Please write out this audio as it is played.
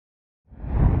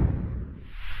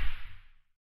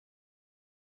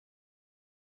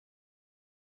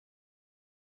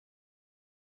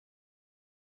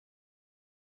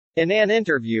In an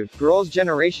interview, Girls'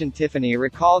 Generation Tiffany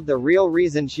recalled the real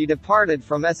reason she departed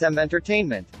from SM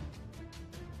Entertainment.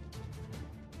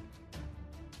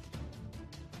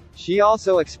 She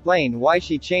also explained why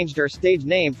she changed her stage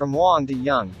name from Wong to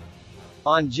Young.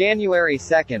 On January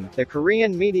 2, the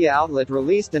Korean media outlet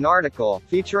released an article,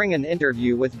 featuring an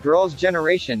interview with Girls'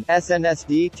 Generation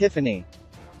SNSD Tiffany.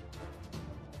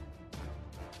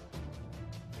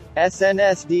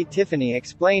 SNSD Tiffany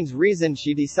explains reason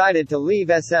she decided to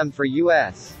leave SM for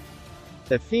US.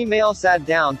 The female sat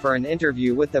down for an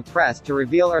interview with the press to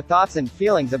reveal her thoughts and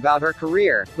feelings about her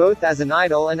career, both as an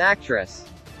idol and actress.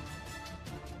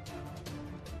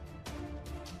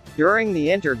 During the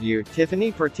interview,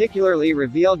 Tiffany particularly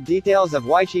revealed details of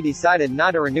why she decided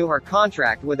not to renew her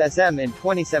contract with SM in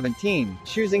 2017,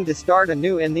 choosing to start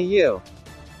anew in the U.S.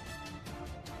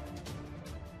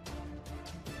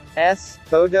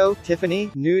 Photo, Tiffany,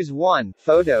 News 1.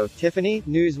 Photo, Tiffany,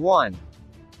 News 1.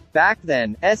 Back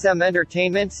then, SM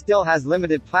Entertainment still has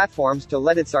limited platforms to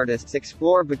let its artists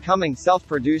explore becoming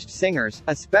self-produced singers,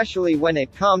 especially when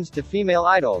it comes to female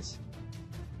idols.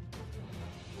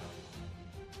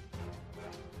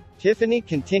 Tiffany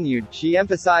continued, she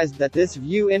emphasized that this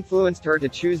view influenced her to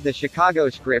choose the Chicago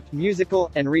script musical,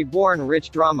 and Reborn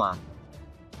Rich drama.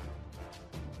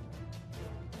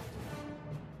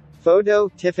 Photo,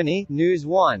 Tiffany, News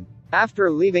 1. After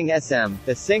leaving SM,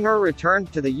 the singer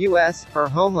returned to the U.S., her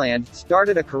homeland,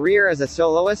 started a career as a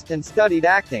soloist and studied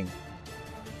acting.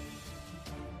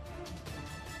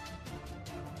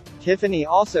 Tiffany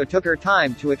also took her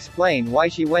time to explain why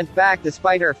she went back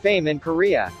despite her fame in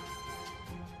Korea.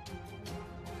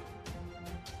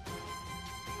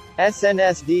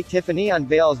 SNSD Tiffany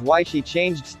unveils why she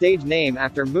changed stage name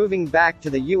after moving back to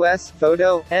the U.S.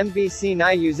 Photo, MBC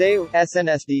Nayuseo.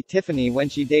 SNSD Tiffany. When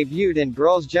she debuted in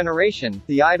Girls' Generation,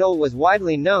 the idol was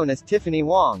widely known as Tiffany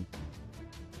Wong.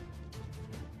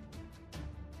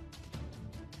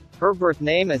 Her birth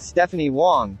name is Stephanie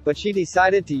Wong, but she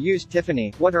decided to use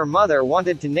Tiffany, what her mother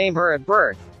wanted to name her at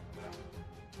birth.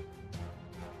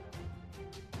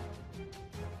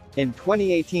 In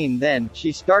 2018 then,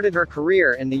 she started her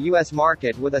career in the US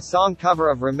market with a song cover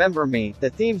of Remember Me, the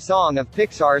theme song of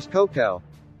Pixar's Coco.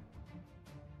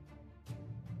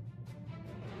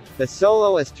 The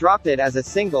soloist dropped it as a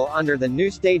single under the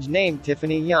new stage name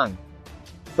Tiffany Young.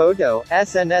 Photo,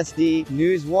 SNSD,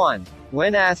 News 1.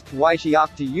 When asked why she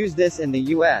opted to use this in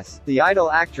the US, the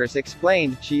idol actress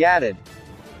explained, she added,